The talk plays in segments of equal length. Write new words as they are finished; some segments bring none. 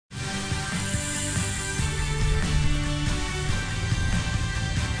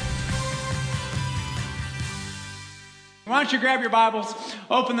Why don't you grab your Bibles,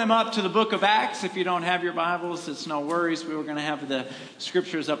 open them up to the book of Acts. If you don't have your Bibles, it's no worries. We were going to have the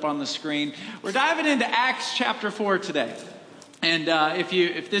scriptures up on the screen. We're diving into Acts chapter 4 today. And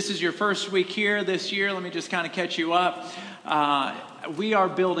if this is your first week here this year, let me just kind of catch you up. We are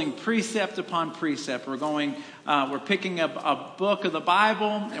building precept upon precept. We're picking up a book of the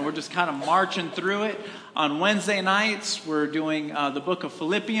Bible, and we're just kind of marching through it. On Wednesday nights, we're doing the book of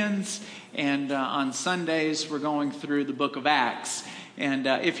Philippians, and on Sundays, we're going through the book of Acts. And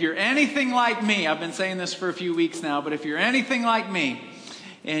if you're anything like me, I've been saying this for a few weeks now, but if you're anything like me,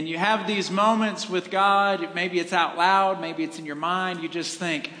 and you have these moments with God, maybe it's out loud, maybe it's in your mind, you just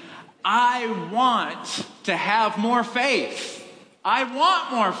think, I want to have more faith. I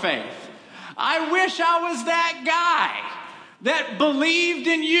want more faith. I wish I was that guy that believed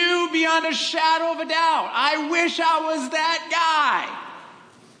in you beyond a shadow of a doubt. I wish I was that guy.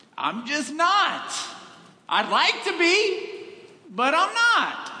 I'm just not. I'd like to be, but I'm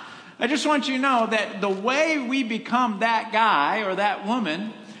not. I just want you to know that the way we become that guy or that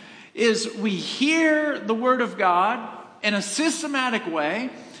woman is we hear the Word of God in a systematic way,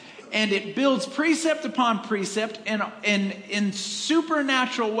 and it builds precept upon precept, and in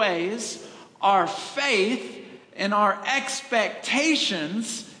supernatural ways, our faith and our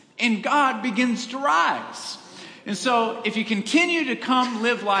expectations in God begins to rise. And so if you continue to come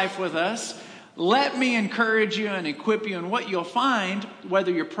live life with us, let me encourage you and equip you. And what you'll find,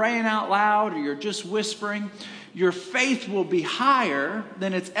 whether you're praying out loud or you're just whispering, your faith will be higher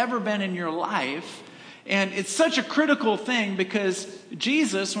than it's ever been in your life. And it's such a critical thing because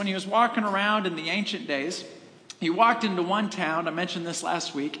Jesus, when he was walking around in the ancient days, he walked into one town. I mentioned this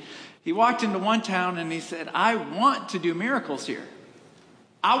last week. He walked into one town and he said, I want to do miracles here.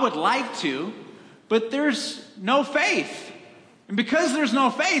 I would like to, but there's no faith. And because there's no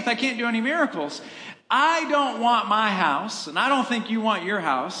faith, I can't do any miracles. I don't want my house, and I don't think you want your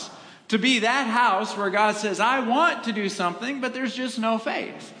house, to be that house where God says, I want to do something, but there's just no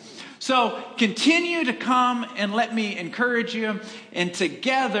faith. So continue to come and let me encourage you, and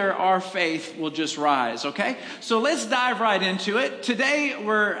together our faith will just rise, okay? So let's dive right into it. Today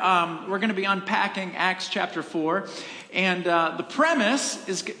we're going to be unpacking Acts chapter 4, and the premise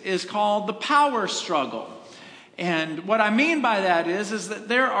is called the power struggle. And what I mean by that is that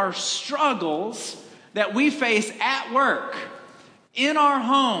there are struggles that we face at work, in our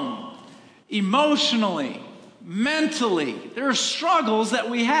home, emotionally, mentally. There are struggles that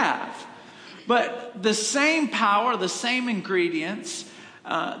we have. But the same power, the same ingredients,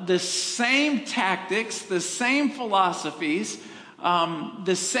 the same tactics, the same philosophies,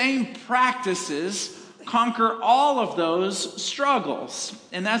 the same practices conquer all of those struggles.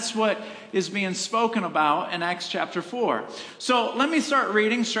 And that's what is being spoken about in Acts chapter 4. So let me start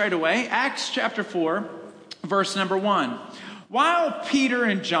reading straight away. Acts chapter 4, verse number 1. While Peter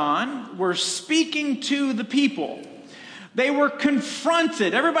and John were speaking to the people, they were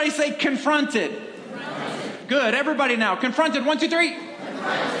confronted. Everybody say confronted. Confronted. Good. Everybody now. Confronted. 1, 2, 3.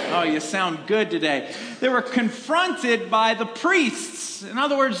 Confronted. Oh, you sound good today. They were confronted by the priests. In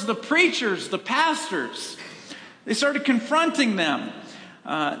other words, the preachers, the pastors. They started confronting them.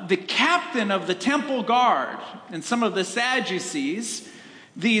 The captain of the temple guard and some of the Sadducees,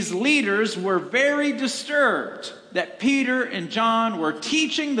 these leaders were very disturbed that Peter and John were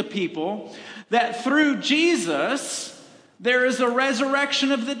teaching the people that through Jesus, there is a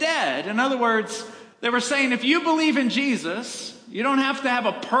resurrection of the dead. In other words, they were saying, if you believe in Jesus, you don't have to have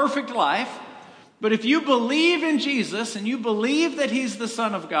a perfect life, but if you believe in Jesus and you believe that he's the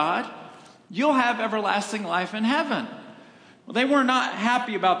Son of God, you'll have everlasting life in heaven. Well, they were not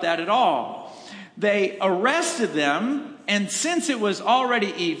happy about that at all. They arrested them, and since it was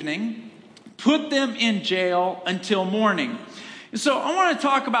already evening, put them in jail until morning. So I want to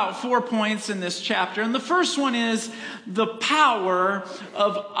talk about 4 points in this chapter. And the first one is the power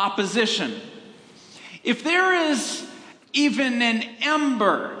of opposition. If there is even an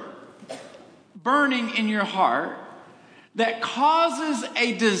ember burning in your heart that causes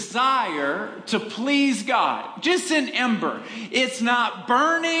a desire to please God, just an ember. It's not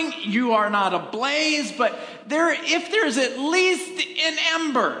burning, you are not ablaze, but if there's at least an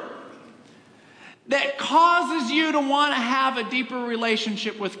ember that causes you to want to have a deeper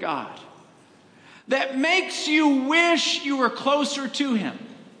relationship with God, that makes you wish you were closer to him,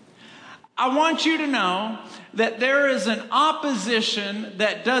 I want you to know that there is an opposition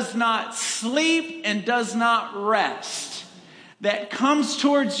that does not sleep and does not rest, that comes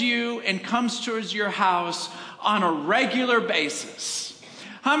towards you and comes towards your house on a regular basis.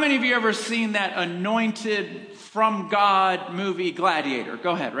 How many of you ever seen that anointed from God movie Gladiator?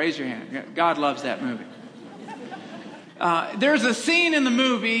 Go ahead, raise your hand. God loves that movie. There's a scene in the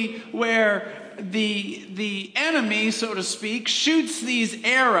movie where the enemy, so to speak, shoots these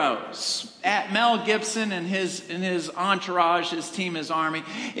arrows at Mel Gibson and his entourage, his team, his army.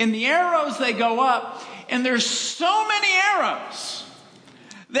 And the arrows, they go up, and there's so many arrows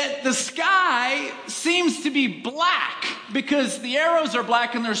that the sky seems to be black because the arrows are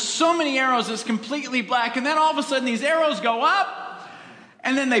black, and there's so many arrows it's completely black. And then all of a sudden these arrows go up,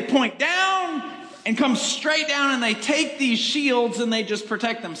 and then they point down and come straight down, and they take these shields and they just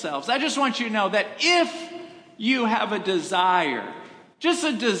protect themselves. I just want you to know that if you have a desire, just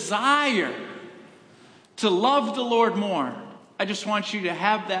a desire to love the Lord more, I just want you to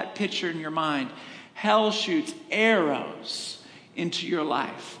have that picture in your mind. Hell shoots arrows into your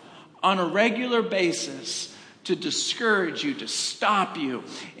life on a regular basis to discourage you, to stop you.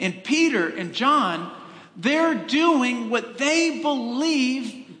 And Peter and John, they're doing what they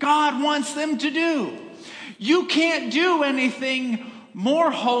believe God wants them to do. You can't do anything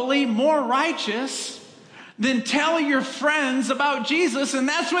more holy, more righteous than tell your friends about Jesus, and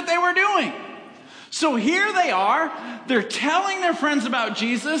that's what they were doing. So here they are, they're telling their friends about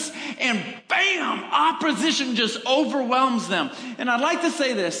Jesus, and bam, opposition just overwhelms them. And I'd like to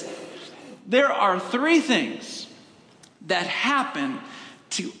say this, there are three things that happen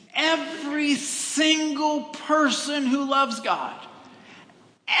to every single person who loves God.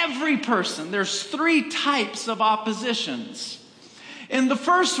 Every person. There's three types of oppositions. And the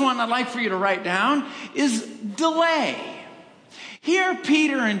first one I'd like for you to write down is delay. Here,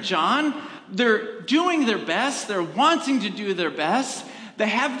 Peter and John, they're doing their best. They're wanting to do their best. They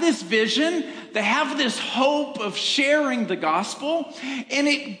have this vision. They have this hope of sharing the gospel. And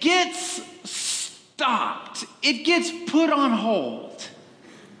it gets stopped. It gets put on hold.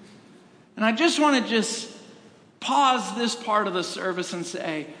 And I just want to pause this part of the service and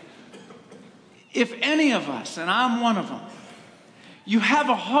say, if any of us, and I'm one of them, you have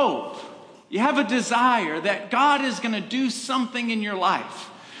a hope, you have a desire that God is going to do something in your life.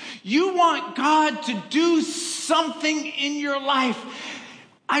 You want God to do something in your life.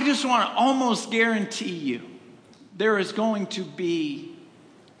 I just want to almost guarantee you there is going to be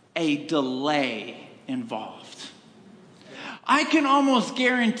a delay involved. I can almost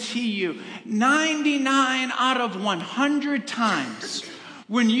guarantee you 99 out of 100 times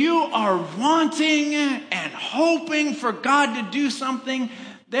when you are wanting and hoping for God to do something,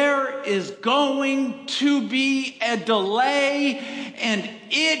 there is going to be a delay, and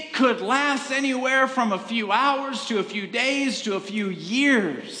it could last anywhere from a few hours to a few days to a few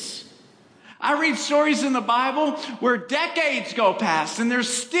years. I read stories in the Bible where decades go past and they're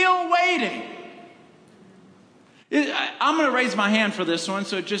still waiting. I'm going to raise my hand for this one,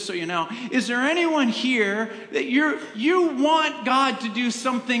 so just so you know. Is there anyone here that you want God to do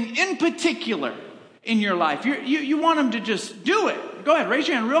something in particular in your life? You want Him to just do it. Go ahead, raise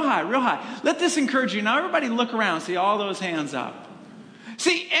your hand real high, real high. Let this encourage you. Now everybody look around, see all those hands up.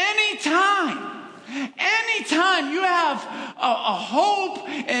 See, anytime you have a hope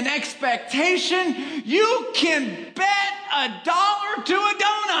and expectation, you can bet $1 to a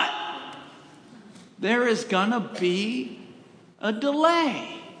donut there is gonna be a delay.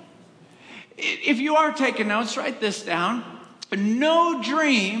 If you are taking notes, write this down. No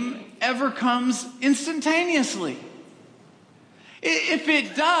dream ever comes instantaneously. If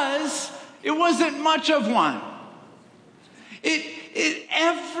it does, it wasn't much of one.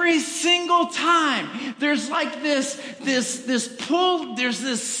 Every single time there's like this pull, there's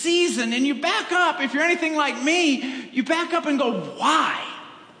this season, and you back up. If you're anything like me, you back up and go, why?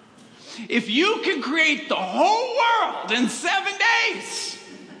 If you can create the whole world in 7 days,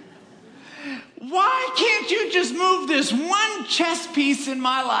 why can't you just move this one chess piece in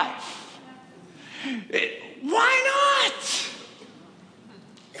my life? Why not?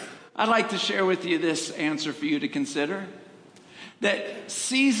 I'd like to share with you this answer for you to consider. That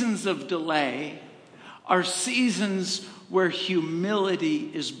seasons of delay are seasons where humility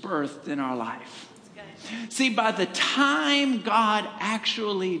is birthed in our life. See, by the time God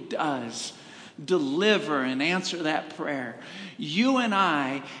actually does deliver and answer that prayer, you and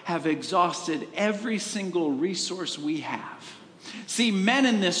I have exhausted every single resource we have. See, men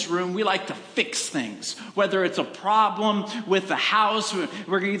in this room, we like to fix things. Whether it's a problem with the house,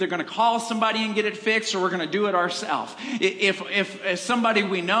 we're either going to call somebody and get it fixed, or we're going to do it ourselves. If somebody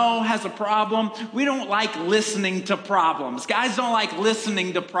we know has a problem, we don't like listening to problems. Guys don't like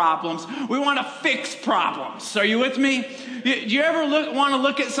listening to problems. We want to fix problems. Are you with me? Do you ever want to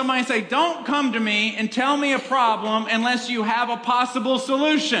look at somebody and say, don't come to me and tell me a problem unless you have a possible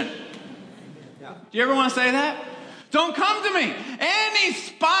solution? Do you ever want to say that? Don't come to me. Any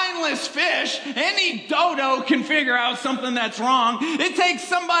spineless fish, any dodo can figure out something that's wrong. It takes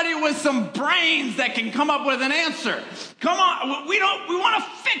somebody with some brains that can come up with an answer. Come on, we want to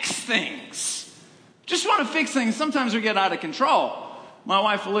fix things. Just want to fix things. Sometimes we get out of control. My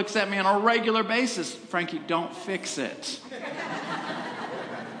wife looks at me on a regular basis. Frankie, don't fix it.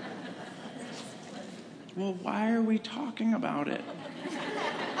 Well, why are we talking about it?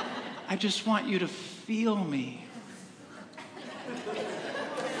 I just want you to feel me.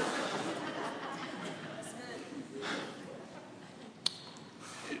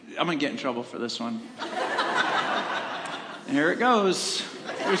 I'm going to get in trouble for this one. And here it goes.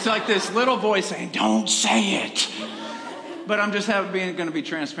 There's like this little voice saying, don't say it. But I'm just going to be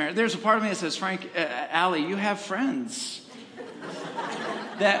transparent. There's a part of me that says, Allie, you have friends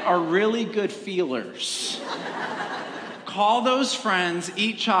that are really good feelers. Call those friends,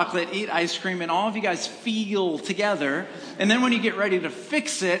 eat chocolate, eat ice cream, and all of you guys feel together. And then when you get ready to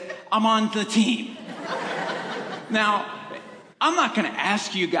fix it, I'm on the team. Now, I'm not going to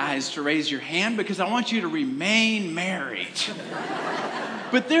ask you guys to raise your hand because I want you to remain married.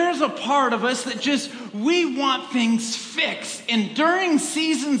 But there's a part of us that we want things fixed. And during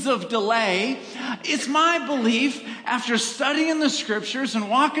seasons of delay, it's my belief, after studying the scriptures and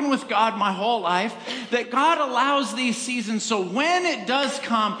walking with God my whole life, that God allows these seasons so when it does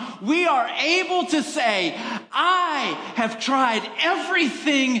come, we are able to say, I have tried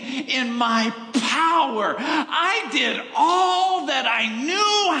everything in my power. I did all that I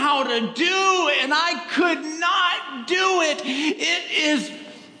knew how to do, and I could not do it.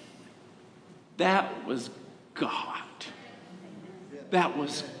 That was God. That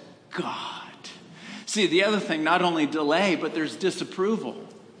was God. See, the other thing, not only delay, but there's disapproval.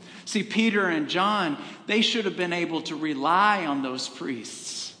 See, Peter and John, they should have been able to rely on those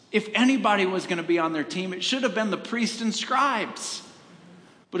priests. If anybody was going to be on their team, it should have been the priests and scribes.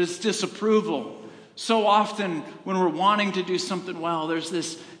 But it's disapproval. So often when we're wanting to do something well, there's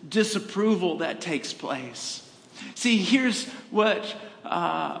this disapproval that takes place. See, here's what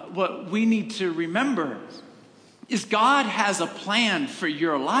we need to remember is God has a plan for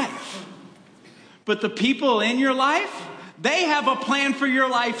your life. But the people in your life, they have a plan for your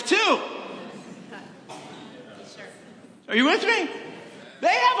life too. Are you with me?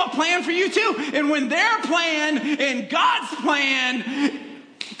 They have a plan for you too. And when their plan and God's plan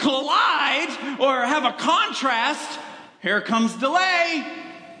collide or have a contrast, here comes delay.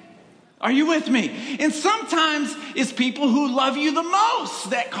 Are you with me? And sometimes it's people who love you the most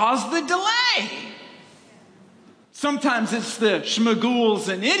that cause the delay. Sometimes it's the schmagools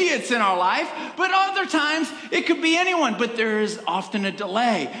and idiots in our life, but other times it could be anyone, but there is often a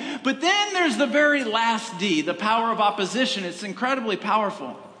delay. But then there's the very last D, the power of opposition. It's incredibly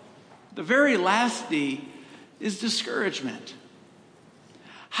powerful. The very last D is discouragement.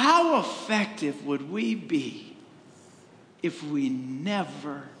 How effective would we be if we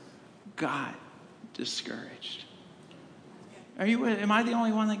never got discouraged? Am I the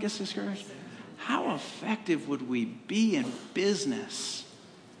only one that gets discouraged? How effective would we be in business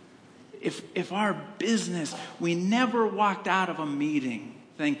if our business, we never walked out of a meeting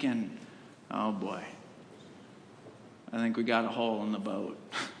thinking, oh boy, I think we got a hole in the boat.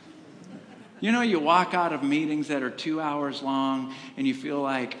 You know, you walk out of meetings that are 2 hours long and you feel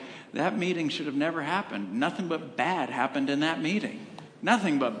like that meeting should have never happened. Nothing but bad happened in that meeting.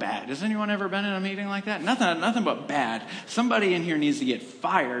 Nothing but bad. Has anyone ever been in a meeting like that? Nothing but bad. Somebody in here needs to get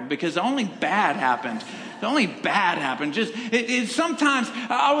fired because only bad happened. Only bad happened. Sometimes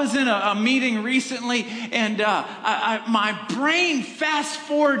I was in a meeting recently and my brain fast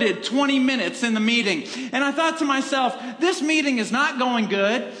forwarded 20 minutes in the meeting. And I thought to myself, this meeting is not going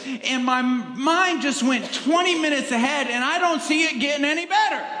good. And my mind just went 20 minutes ahead and I don't see it getting any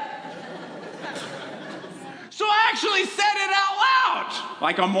better. So I actually said it out loud,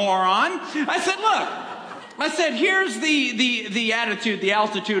 like a moron. I said, here's the attitude, the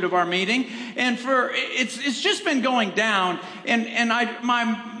altitude of our meeting, and it's just been going down, and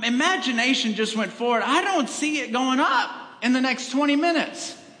my imagination just went forward. I don't see it going up in the next 20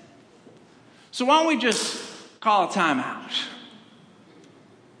 minutes. So why don't we just call a timeout?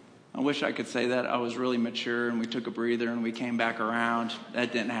 I wish I could say that I was really mature and we took a breather and we came back around.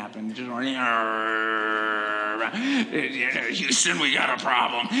 That didn't happen. Just went, Houston, we got a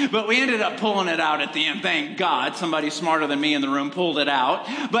problem. But we ended up pulling it out at the end. Thank God somebody smarter than me in the room pulled it out.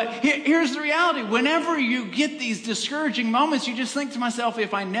 But here's the reality. Whenever you get these discouraging moments, you just think to myself,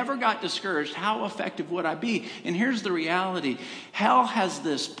 if I never got discouraged, how effective would I be? And here's the reality. Hell has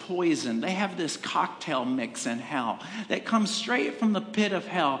this poison. They have this cocktail mix in hell that comes straight from the pit of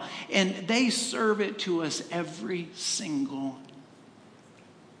hell. And they serve it to us every single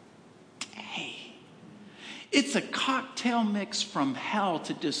day. It's a cocktail mix from hell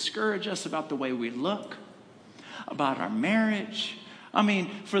to discourage us about the way we look, about our marriage. I mean,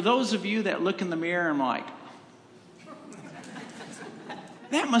 for those of you that look in the mirror and like,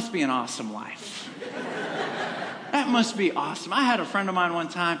 that must be an awesome life. That must be awesome. I had a friend of mine one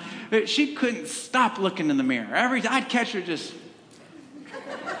time, she couldn't stop looking in the mirror. I'd catch her just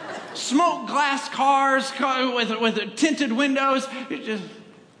smoke glass cars with tinted windows. It just,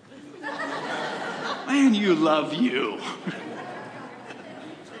 man, you love you.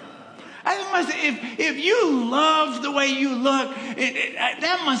 If you love the way you look,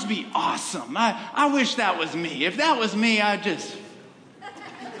 that must be awesome. I wish that was me. If that was me, I'd just...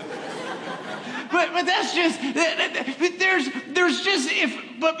 But that's just, there's just,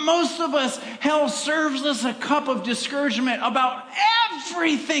 but most of us, hell serves us a cup of discouragement about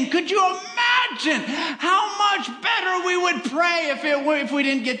everything. Could you imagine how much better we would pray if we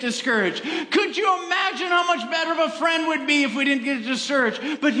didn't get discouraged? Could you imagine how much better of a friend would be if we didn't get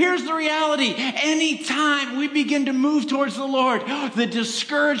discouraged? But here's the reality. Anytime we begin to move towards the Lord, the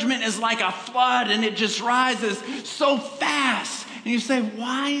discouragement is like a flood and it just rises so fast. And you say,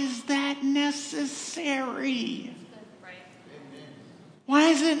 why is that necessary? Right. Why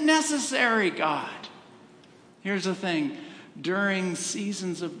is it necessary, God? Here's the thing. During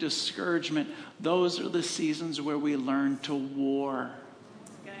seasons of discouragement, those are the seasons where we learn to war.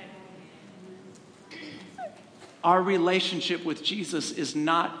 Okay. Our relationship with Jesus is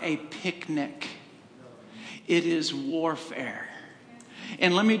not a picnic. It is warfare.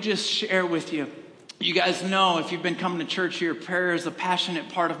 And let me just share with you. You guys know, if you've been coming to church here, prayer is a passionate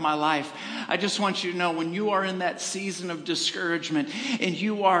part of my life. I just want you to know, when you are in that season of discouragement and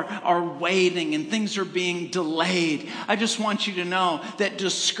you are waiting and things are being delayed, I just want you to know that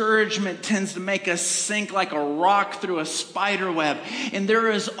discouragement tends to make us sink like a rock through a spider web. And there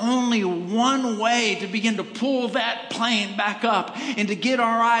is only one way to begin to pull that plane back up and to get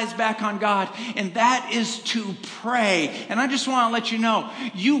our eyes back on God, and that is to pray. And I just want to let you know,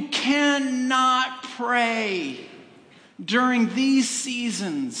 you cannot pray during these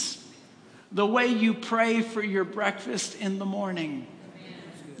seasons the way you pray for your breakfast in the morning.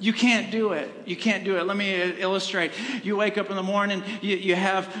 You can't do it. You can't do it. Let me illustrate. You wake up in the morning, you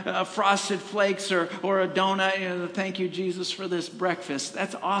have frosted flakes or a donut. Thank you, Jesus, for this breakfast.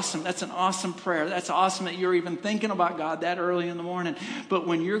 That's awesome. That's an awesome prayer. That's awesome that you're even thinking about God that early in the morning. But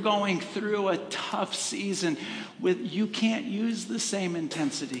when you're going through a tough season, you can't use the same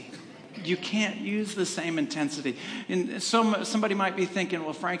intensity. You can't use the same intensity. And somebody might be thinking,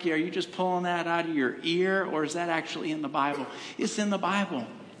 well, Frankie, are you just pulling that out of your ear, or is that actually in the Bible? It's in the Bible.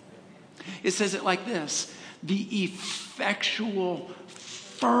 It says it like this: the effectual,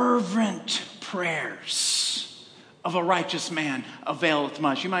 fervent prayers of a righteous man availeth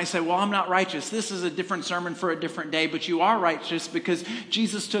much. You might say, well, I'm not righteous. This is a different sermon for a different day, but you are righteous because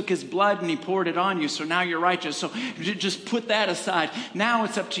Jesus took his blood and he poured it on you. So now you're righteous. So just put that aside. Now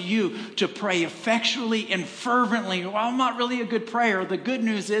it's up to you to pray effectually and fervently. Well, I'm not really a good prayer. The good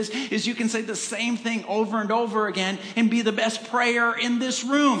news is you can say the same thing over and over again and be the best prayer in this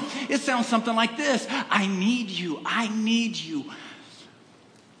room. It sounds something like this: I need you. I need you.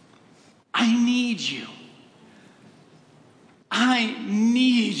 I need you. I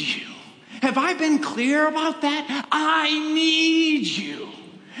need you. Have I been clear about that? I need you.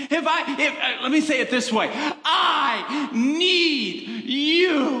 Let me say it this way. I need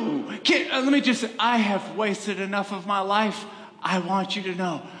you. Let me just say, I have wasted enough of my life. I want you to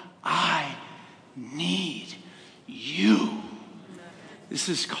know, I need you. This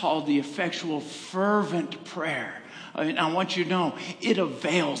is called the effectual, fervent prayer. I want you to know, it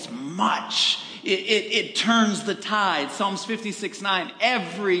avails much. It turns the tide. Psalms 56:9.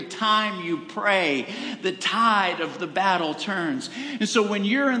 Every time you pray, the tide of the battle turns. And so when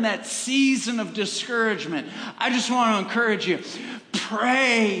you're in that season of discouragement, I just want to encourage you,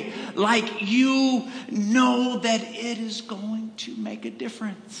 pray like you know that it is going to make a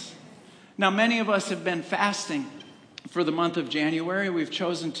difference. Now, many of us have been fasting for the month of January. We've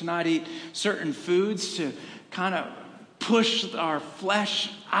chosen to not eat certain foods to kind of push our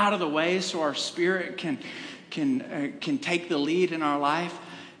flesh out of the way so our spirit can take the lead in our life.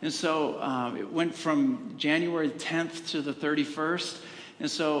 And so it went from January 10th to the 31st. And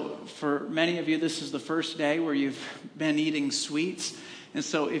so for many of you, this is the first day where you've been eating sweets. And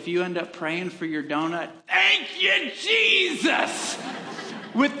so if you end up praying for your donut, thank you, Jesus,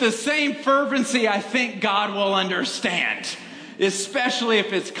 with the same fervency, I think God will understand. Especially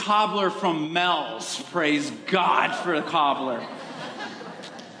if it's cobbler from Mel's. Praise God for the cobbler.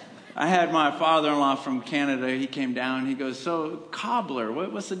 I had my father-in-law from Canada. He came down. He goes, so cobbler,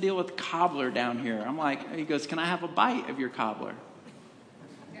 what's the deal with cobbler down here? I'm like, he goes, can I have a bite of your cobbler?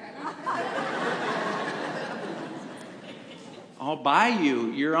 I'll buy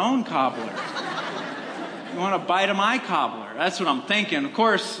you your own cobbler. You want a bite of my cobbler? That's what I'm thinking. Of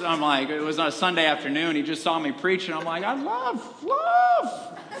course, I'm like, it was on a Sunday afternoon. He just saw me preaching. I'm like, I love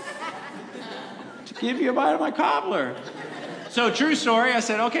to give you a bite of my cobbler. So true story. I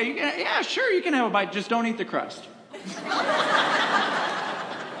said, okay, yeah, sure, you can have a bite. Just don't eat the crust.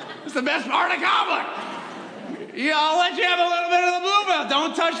 It's the best part of cobbler. Yeah, I'll let you have a little bit of the blue bell.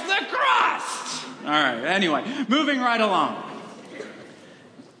 Don't touch the crust. All right, anyway, moving right along.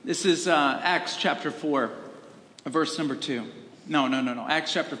 This is Acts chapter 4, verse number 2. No.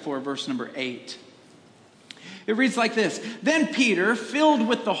 Acts chapter 4, verse number 8. It reads like this. Then Peter, filled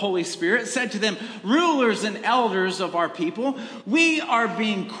with the Holy Spirit, said to them, rulers and elders of our people, we are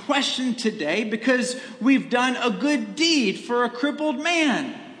being questioned today because we've done a good deed for a crippled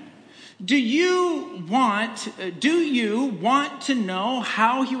man. Do you want to know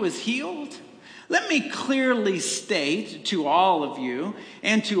how he was healed? Let me clearly state to all of you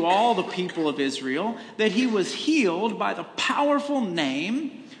and to all the people of Israel that he was healed by the powerful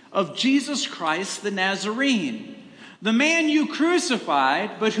name of Jesus Christ the Nazarene, the man you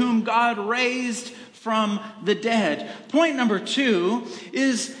crucified, but whom God raised from the dead. Point number 2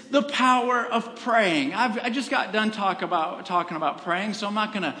 is the power of praying. I just got done talking about praying, so I'm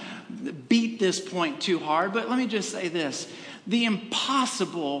not going to beat this point too hard, but let me just say this. The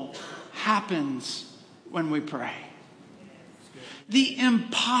impossible happens when we pray. The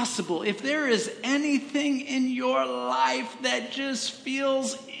impossible. If there is anything in your life that just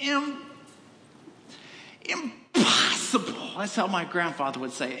feels impossible, that's how my grandfather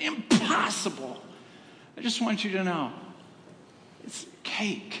would say it, impossible. I just want you to know it's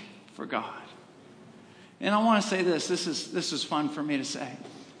cake for God. And I want to say this is fun for me to say.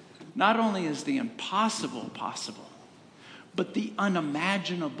 Not only is the impossible possible, but the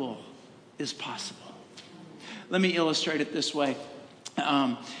unimaginable is possible. Let me illustrate it this way.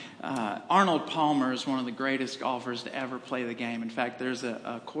 Arnold Palmer is one of the greatest golfers to ever play the game. In fact, there's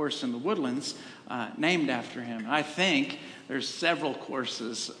a course in the Woodlands named after him. I think there's several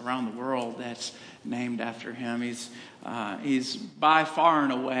courses around the world that's named after him. He's by far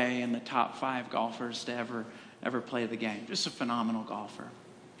and away in the top 5 golfers to ever play the game. Just a phenomenal golfer.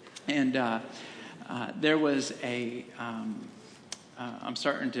 And there was I'm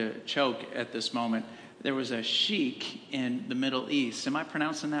starting to choke at this moment. There was a sheik in the Middle East. Am I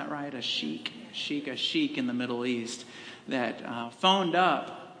pronouncing that right? A sheik in the Middle East that phoned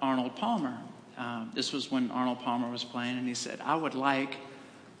up Arnold Palmer. This was when Arnold Palmer was playing, and he said, I would like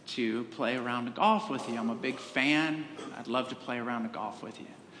to play a round of golf with you. I'm a big fan. I'd love to play a round of golf with you.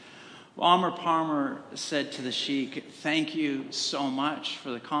 Well, Arnold Palmer said to the sheik, thank you so much for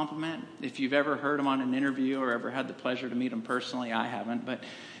the compliment. If you've ever heard him on an interview or ever had the pleasure to meet him personally, I haven't, but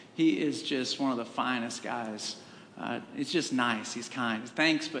he is just one of the finest guys. It's just nice. He's kind.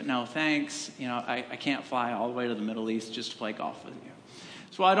 Thanks, but no thanks. You know, I can't fly all the way to the Middle East just to play golf with you.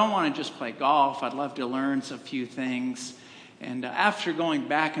 So I don't want to just play golf. I'd love to learn a few things. And after going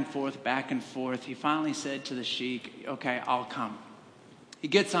back and forth, he finally said to the sheik, okay, I'll come. He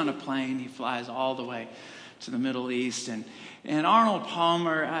gets on a plane. He flies all the way to the Middle East. And Arnold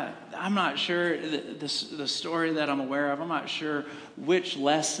Palmer, I'm not sure the story that I'm aware of. I'm not sure which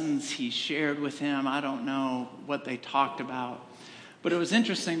lessons he shared with him. I don't know what they talked about. But it was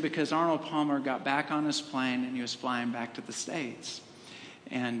interesting because Arnold Palmer got back on his plane and he was flying back to the States.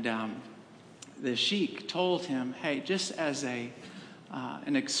 And the sheik told him, hey, just as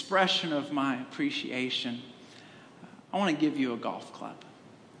an expression of my appreciation, I want to give you a golf club.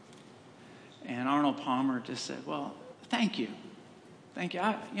 And Arnold Palmer just said, well, thank you. Thank you.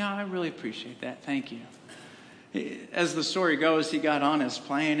 I really appreciate that. Thank you. As the story goes, he got on his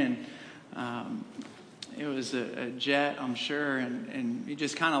plane, and it was a jet, I'm sure, and he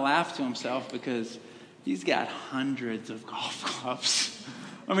just kind of laughed to himself because he's got hundreds of golf clubs.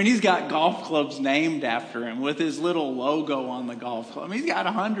 I mean, he's got golf clubs named after him with his little logo on the golf club. I mean, he's got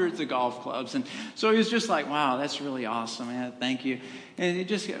hundreds of golf clubs. And so he was just like, wow, that's really awesome, man. Thank you. And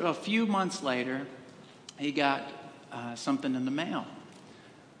a few months later, he got something in the mail.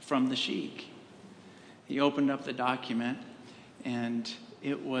 from the sheik. He opened up the document, and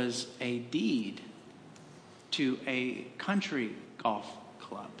it was a deed to a country golf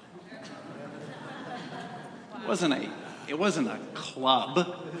club. It wasn't a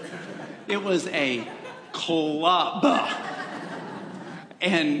club. It was a club.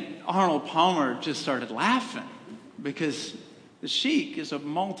 And Arnold Palmer just started laughing because the sheik is a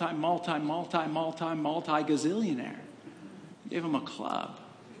multi-gazillionaire. Gave him a club.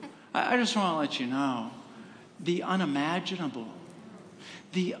 I just want to let you know, the unimaginable.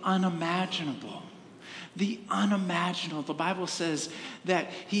 The unimaginable. The unimaginable. The Bible says that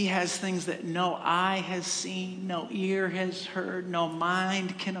he has things that no eye has seen, no ear has heard, no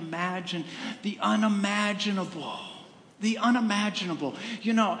mind can imagine. The unimaginable. The unimaginable.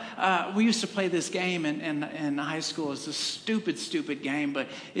 You know, we used to play this game in high school. It's a stupid game, but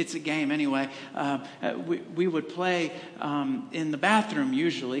it's a game anyway. We would play in the bathroom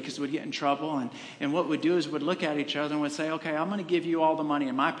usually because we'd get in trouble. And what we'd do is we'd look at each other and we'd say, okay, I'm going to give you all the money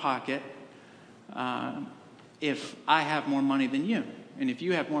in my pocket if I have more money than you. And if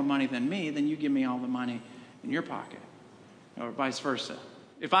you have more money than me, then you give me all the money in your pocket. Or vice versa.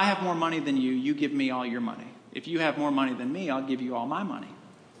 If I have more money than you, you give me all your money. If you have more money than me, I'll give you all my money.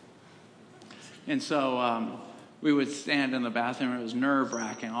 And so we would stand in the bathroom. It was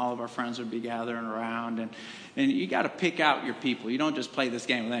nerve-wracking. All of our friends would be gathering around. And you got to pick out your people. You don't just play this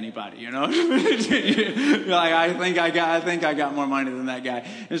game with anybody, you know. You're like, I think I got more money than that guy.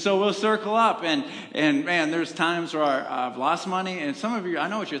 And so we'll circle up. And man, there's times where I've lost money. And some of you, I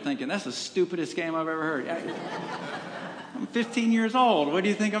know what you're thinking. That's the stupidest game I've ever heard. I'm 15 years old. What do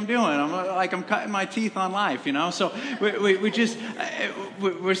you think I'm doing? I'm cutting my teeth on life, you know. So we just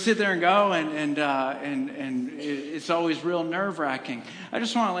sit there and go, and it's always real nerve-wracking. I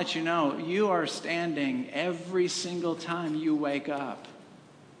just want to let you know, you are standing every single time you wake up.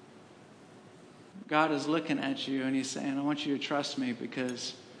 God is looking at you, and He's saying, "I want you to trust me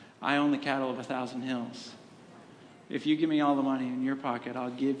because I own the cattle of 1,000 hills. If you give me all the money in your pocket,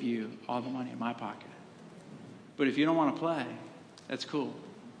 I'll give you all the money in my pocket. But if you don't want to play, that's cool.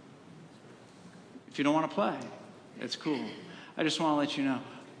 If you don't want to play, that's cool. I just want to let you know,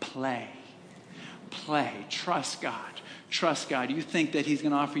 play. Trust God. Trust God. You think that He's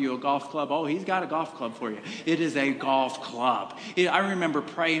going to offer you a golf club? Oh, He's got a golf club for you. It is a golf club. I remember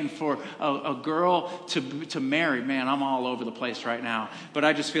praying for a girl to marry. Man, I'm all over the place right now, but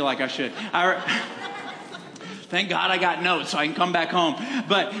I just feel like I should. Thank God I got notes so I can come back home.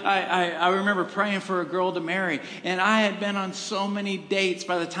 But I remember praying for a girl to marry. And I had been on so many dates.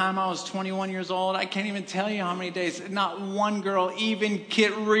 By the time I was 21 years old, I can't even tell you how many dates. Not one girl even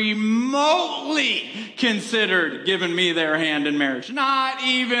remotely considered giving me their hand in marriage. Not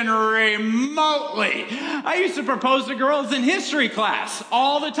even remotely. I used to propose to girls in history class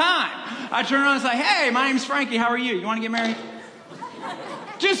all the time. I turn around and say, hey, my name's Frankie. How are you? You want to get married?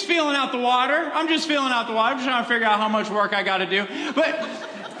 Just feeling out the water. I'm just feeling out the water. I'm just trying to figure out how much work I got to do. But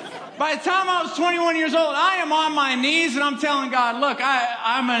by the time I was 21 years old, I am on my knees and I'm telling God, look,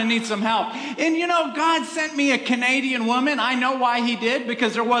 I'm going to need some help. And you know, God sent me a Canadian woman. I know why He did,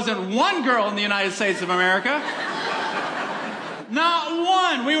 because there wasn't one girl in the United States of America. Not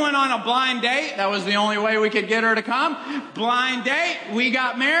one. We went on a blind date. That was the only way we could get her to come. Blind date. We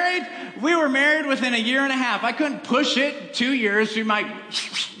got married. We were married within a year and a half. I couldn't push it 2 years. You might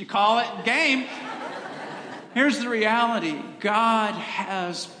call it game. Here's the reality. God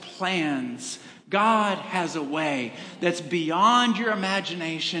has plans. God has a way that's beyond your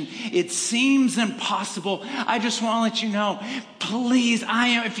imagination. It seems impossible. I just want to let you know, please,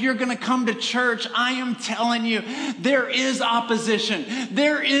 if you're going to come to church, I am telling you, there is opposition.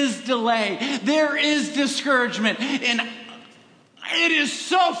 There is delay. There is discouragement. And it is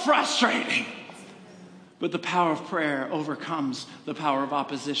so frustrating. But the power of prayer overcomes the power of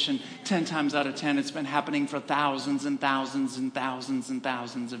opposition. 10 times out of 10, it's been happening for thousands and thousands and thousands and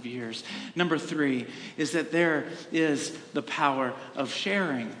thousands of years. Number 3 is that there is the power of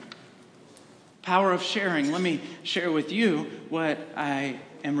sharing. Power of sharing. Let me share with you what I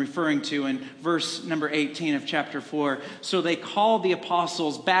am referring to in verse number 18 of chapter 4. So they called the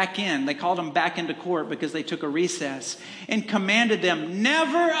apostles back in. They called them back into court because they took a recess and commanded them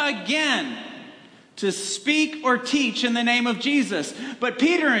never again to speak or teach in the name of Jesus. But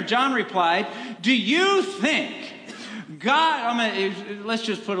Peter and John replied, do you think God, let's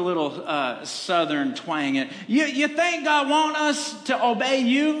just put a little southern twang in it. You think God wants us to obey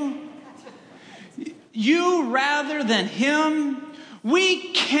you? You rather than Him?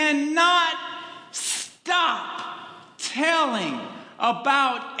 We cannot stop telling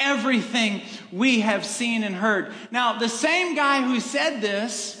about everything we have seen and heard. Now, the same guy who said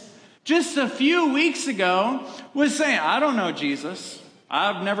this just a few weeks ago was saying, I don't know Jesus.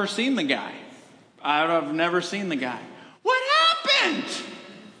 I've never seen the guy. I've never seen the guy. What happened?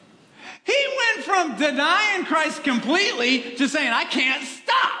 He went from denying Christ completely to saying, I can't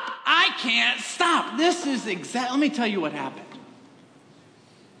stop. I can't stop. This is let me tell you what happened.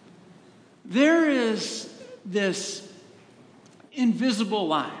 There is this invisible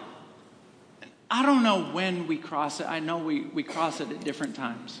line. I don't know when we cross it. I know we cross it at different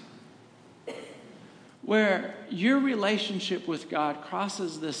times. Where your relationship with God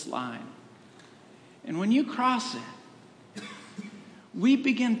crosses this line. And when you cross it, we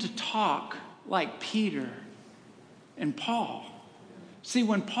begin to talk like Peter and Paul. See,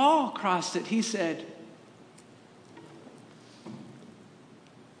 when Paul crossed it, he said,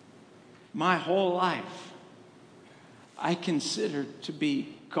 my whole life I consider to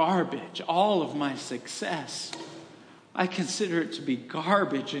be garbage. All of my success, I consider it to be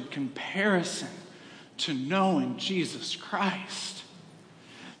garbage in comparison to knowing Jesus Christ.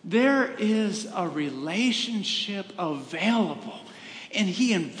 There is a relationship available. And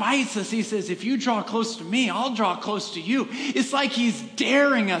he invites us. He says, if you draw close to me, I'll draw close to you. It's like he's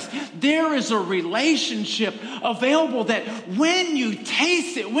daring us. There is a relationship available that when you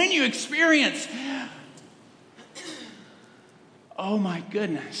taste it, when you experience, oh my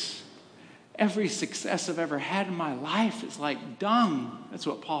goodness, every success I've ever had in my life is like dung. That's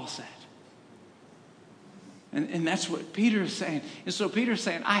what Paul said. And that's what Peter's saying. And so Peter's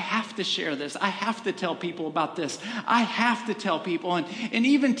saying, I have to share this. I have to tell people about this. I have to tell people. And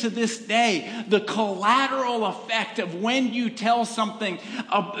even to this day, the collateral effect of when you tell something,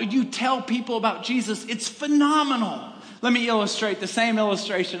 you tell people about Jesus, it's phenomenal. Let me illustrate the same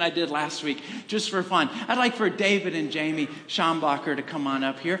illustration I did last week, just for fun. I'd like for David and Jamie Schamblacher to come on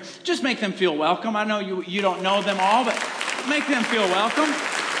up here. Just make them feel welcome. I know you don't know them all, but make them feel welcome.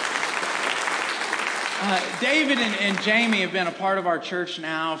 David and Jamie have been a part of our church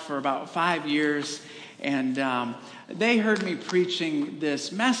now for about 5 years, and they heard me preaching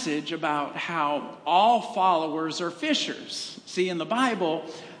this message about how all followers are fishers. See, in the Bible,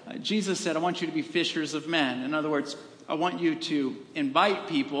 Jesus said, I want you to be fishers of men. In other words, I want you to invite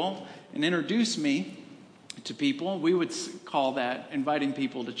people and introduce me to people. We would call that inviting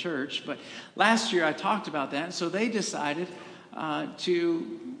people to church, but last year I talked about that, and so they decided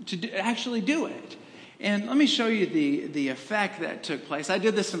to actually do it. And let me show you the effect that took place. I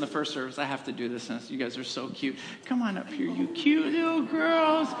did this in the first service. I have to do this since you guys are so cute. Come on up here, you cute little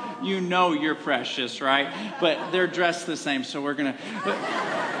girls. You know you're precious, right? But they're dressed the same, so we're going to...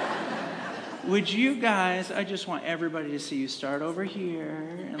 Would you guys, I just want everybody to see you. Start over here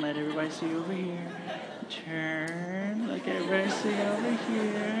and let everybody see you over here. Turn, let everybody see over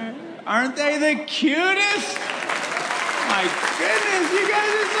here. Aren't they the cutest? My goodness, you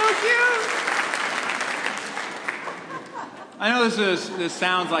guys are so cute. I know this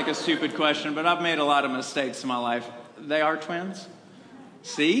sounds like a stupid question, but I've made a lot of mistakes in my life. They are twins?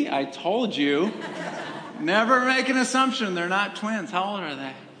 See, I told you. Never make an assumption they're not twins. How old are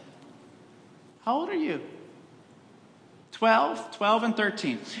they? How old are you? 12? 12 and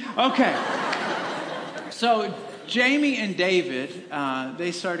 13. Okay. So Jamie and David,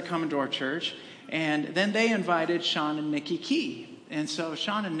 they started coming to our church, and then they invited Sean and Nikki Key. And so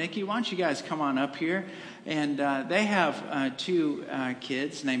Sean and Nikki, why don't you guys come on up here? And they have two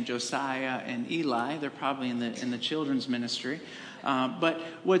kids named Josiah and Eli. They're probably in the children's ministry. But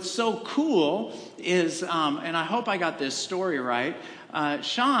what's so cool is, and I hope I got this story right,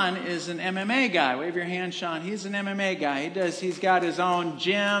 Sean is an MMA guy. Wave your hand, Sean. He's an MMA guy. He's got his own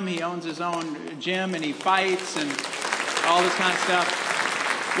gym. He owns his own gym, and he fights and all this kind of stuff.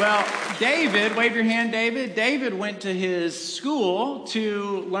 Well, David, wave your hand, David. David went to his school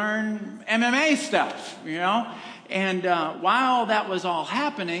to learn MMA stuff, you know. And while that was all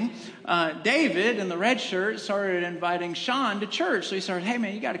happening, David in the red shirt started inviting Sean to church. So he started, hey,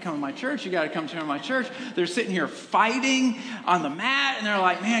 man, you got to come to my church. You got to come to my church. They're sitting here fighting on the mat, and they're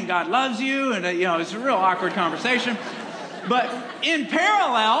like, man, God loves you. And, it's a real awkward conversation. But in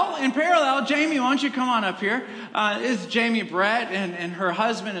parallel, Jamie, why don't you come on up here? This is Jamie Brett, and her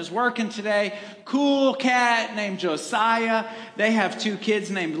husband is working today. Cool cat named Josiah. They have two kids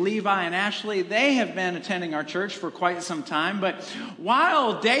named Levi and Ashley. They have been attending our church for quite some time. But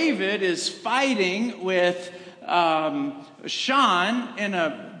while David is fighting with Sean in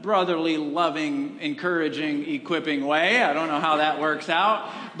a brotherly, loving, encouraging, equipping way, I don't know how that works out,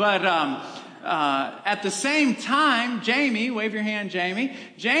 but at the same time, Jamie, wave your hand, Jamie.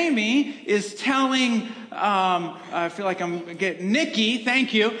 Jamie is telling, I feel like I'm getting Nikki,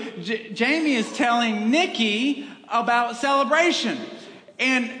 thank you. Jamie is telling Nikki about celebration.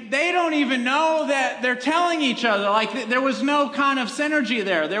 And they don't even know that they're telling each other. Like there was no kind of synergy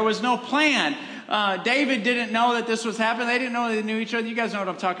there. There was no plan. David didn't know that this was happening. They didn't know they knew each other. You guys know what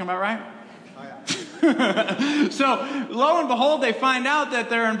I'm talking about, right? So lo and behold, they find out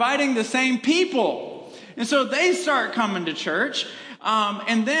that they're inviting the same people. And so they start coming to church.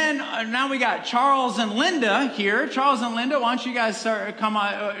 And then now we got Charles and Linda here. Charles and Linda, why don't you guys come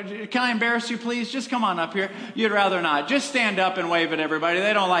on? Can I embarrass you, please? Just come on up here. You'd rather not. Just stand up and wave at everybody.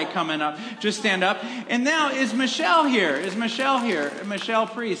 They don't like coming up. Just stand up. And now is Michelle here? Is Michelle here? Michelle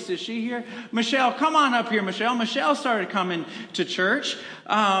Priest, is she here? Michelle, come on up here, Michelle. Michelle started coming to church.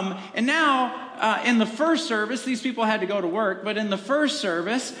 And now in the first service, these people had to go to work, but in the first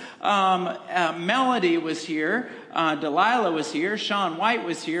service, Melody was here, Delilah was here, Sean White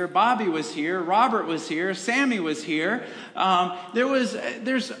was here, Bobby was here, Robert was here, Sammy was here.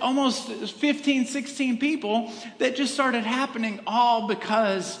 There's almost 15, 16 people that just started happening all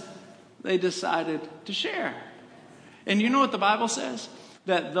because they decided to share. And you know what the Bible says?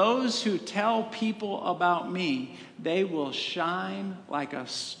 That those who tell people about me, they will shine like a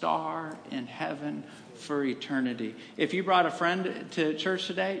star in heaven for eternity. If you brought a friend to church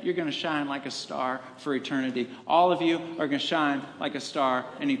today, you're going to shine like a star for eternity. All of you are going to shine like a star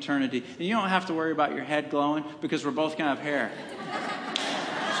in eternity. And you don't have to worry about your head glowing because we're both going to have hair.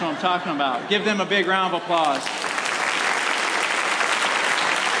 That's what I'm talking about. Give them a big round of applause.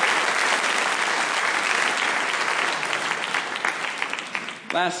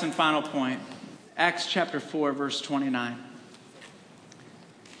 Last and final point, Acts chapter 4, verse 29.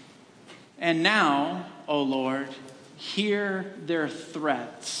 And now, O Lord, hear their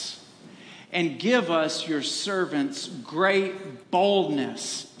threats and give us, your servants, great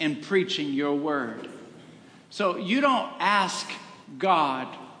boldness in preaching your word. So you don't ask God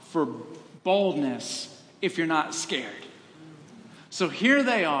for boldness if you're not scared. So here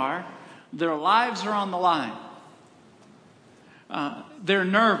they are. Their lives are on the line. They're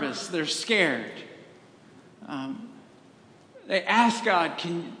nervous. They're scared. They ask God,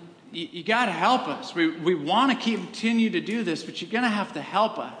 you got to help us. We want to continue to do this, but you're going to have to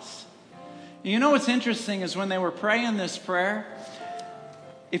help us. And you know what's interesting is when they were praying this prayer,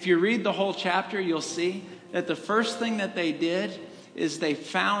 if you read the whole chapter, you'll see that the first thing that they did is they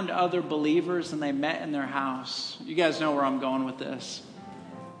found other believers and they met in their house. You guys know where I'm going with this.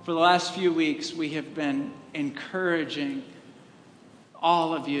 For the last few weeks, we have been encouraging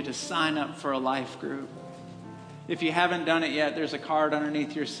all of you to sign up for a life group. If you haven't done it yet, there's a card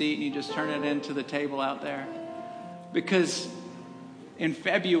underneath your seat and you just turn it into the table out there. Because in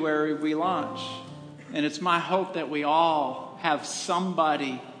February we launch. And it's my hope that we all have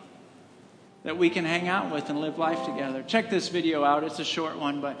somebody that we can hang out with and live life together. Check this video out. It's a short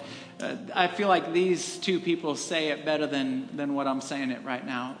one, but I feel like these two people say it better than what I'm saying it right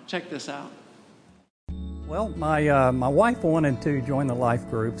now. Check this out. Well, my wife wanted to join the life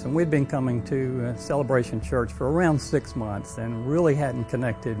groups, and we'd been coming to Celebration Church for around 6 months and really hadn't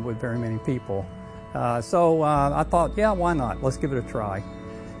connected with very many people. So I thought, yeah, why not? Let's give it a try.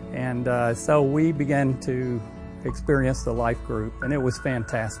 And so we began to experience the life group, and it was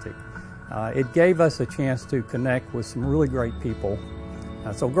fantastic. It gave us a chance to connect with some really great people.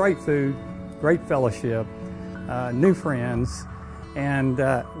 So great food, great fellowship, new friends, and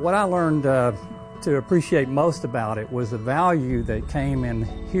what I learned to appreciate most about it was the value that came in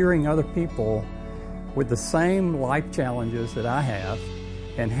hearing other people with the same life challenges that I have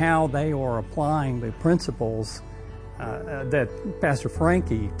and how they are applying the principles that Pastor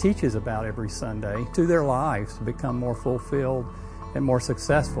Frankie teaches about every Sunday to their lives to become more fulfilled and more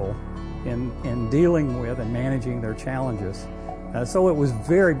successful in dealing with and managing their challenges. So it was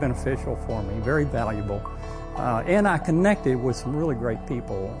very beneficial for me, very valuable. And I connected with some really great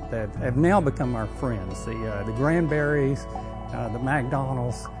people that have now become our friends. The Granberries, the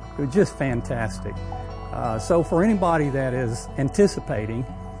McDonald's, it was just fantastic. So for anybody that is anticipating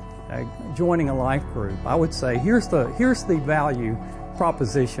joining a life group, I would say here's the value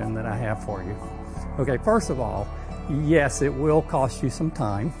proposition that I have for you. Okay, first of all, yes, it will cost you some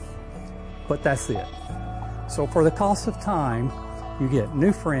time, but that's it. So for the cost of time, you get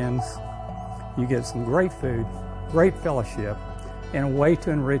new friends, you get some great food, great fellowship, and a way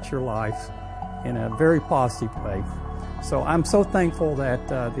to enrich your life in a very positive way. So I'm so thankful that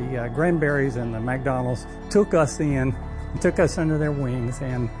the Granberries and the McDonald's took us in, took us under their wings,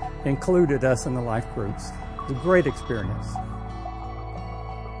 and included us in the life groups. It was a great experience.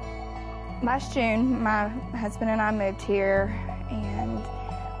 Last June, my husband and I moved here, and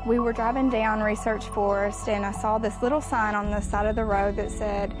we were driving down Research Forest, and I saw this little sign on the side of the road that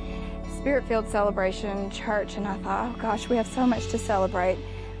said Spirit-Filled Celebration Church, and I thought, oh gosh, we have so much to celebrate.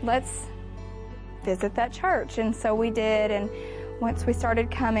 Let's visit that church. And so we did, and once we started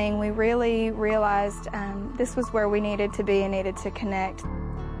coming, we really realized this was where we needed to be and needed to connect.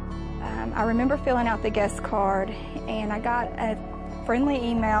 I remember filling out the guest card, and I got a friendly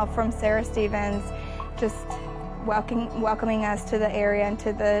email from Sarah Stevens just welcoming us to the area and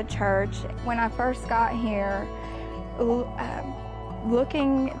to the church. When I first got here,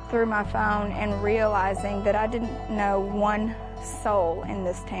 looking through my phone and realizing that I didn't know one soul in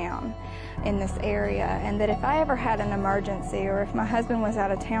this town, in this area, and that if I ever had an emergency or if my husband was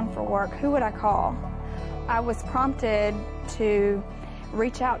out of town for work, who would I call? I was prompted to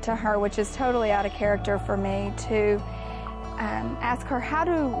reach out to her, which is totally out of character for me, to ask her, how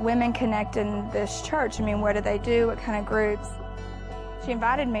do women connect in this church? I mean, what do they do? What kind of groups? She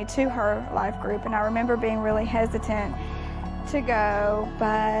invited me to her life group, and I remember being really hesitant to go,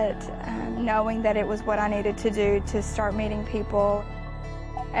 but knowing that it was what I needed to do to start meeting people.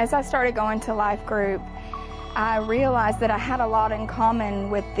 As I started going to life group, I realized that I had a lot in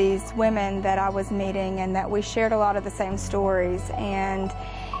common with these women that I was meeting, and that we shared a lot of the same stories. And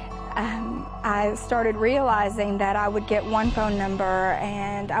I started realizing that I would get one phone number,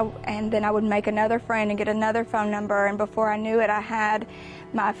 and then I would make another friend and get another phone number, and before I knew it, I had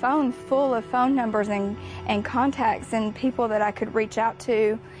my phone full of phone numbers and contacts and people that I could reach out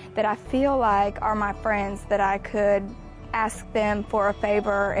to that I feel like are my friends, that I could ask them for a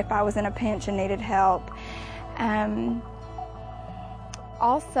favor if I was in a pinch and needed help.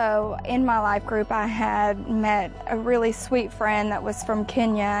 Also, in my life group, I had met a really sweet friend that was from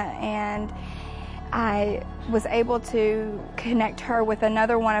Kenya, and I was able to connect her with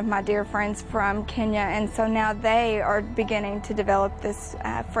another one of my dear friends from Kenya, and so now they are beginning to develop this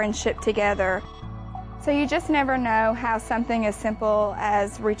friendship together. So you just never know how something as simple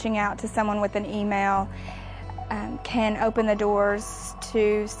as reaching out to someone with an email can open the doors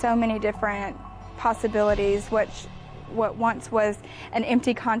to so many different possibilities. What once was an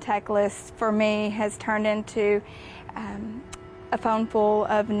empty contact list for me has turned into a phone full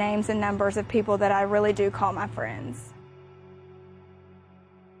of names and numbers of people that I really do call my friends.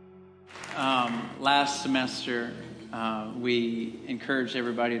 Last semester, we encouraged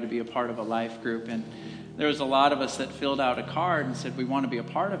everybody to be a part of a life group, and there was a lot of us that filled out a card and said we want to be a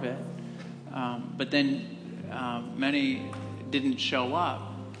part of it, but then many didn't show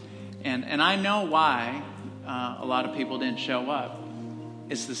up. And I know why a lot of people didn't show up.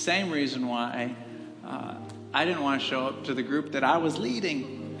 It's the same reason why I didn't want to show up to the group that I was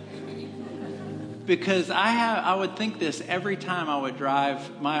leading. Because I would think this every time I would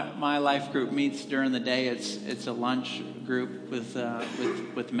drive. My life group meets during the day. It's a lunch group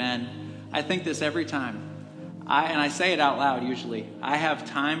with men. I think this every time. And I say it out loud usually. I have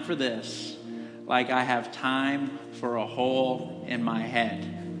time for this like I have time for a hole in my head.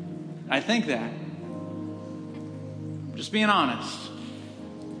 I think that. Just being honest.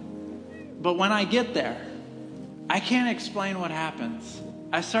 But when I get there, I can't explain what happens.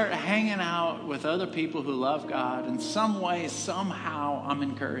 I start hanging out with other people who love God. In some way, somehow, I'm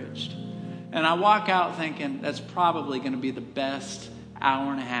encouraged. And I walk out thinking that's probably going to be the best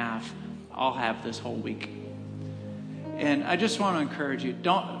hour and a half I'll have this whole week. And I just want to encourage you,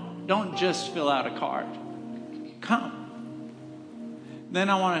 don't just fill out a card. Come. Then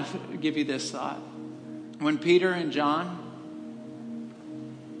I want to give you this thought. When Peter and John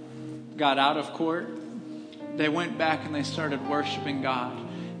got out of court, they went back and they started worshiping God.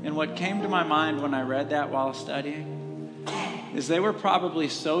 And what came to my mind when I read that while studying is they were probably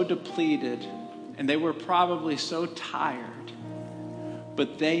so depleted and they were probably so tired,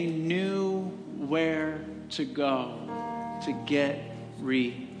 but they knew where to go to get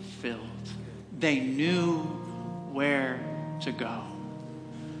refilled. They knew where to go.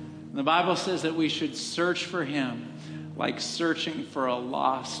 The Bible says that we should search for him like searching for a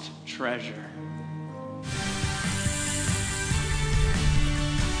lost treasure.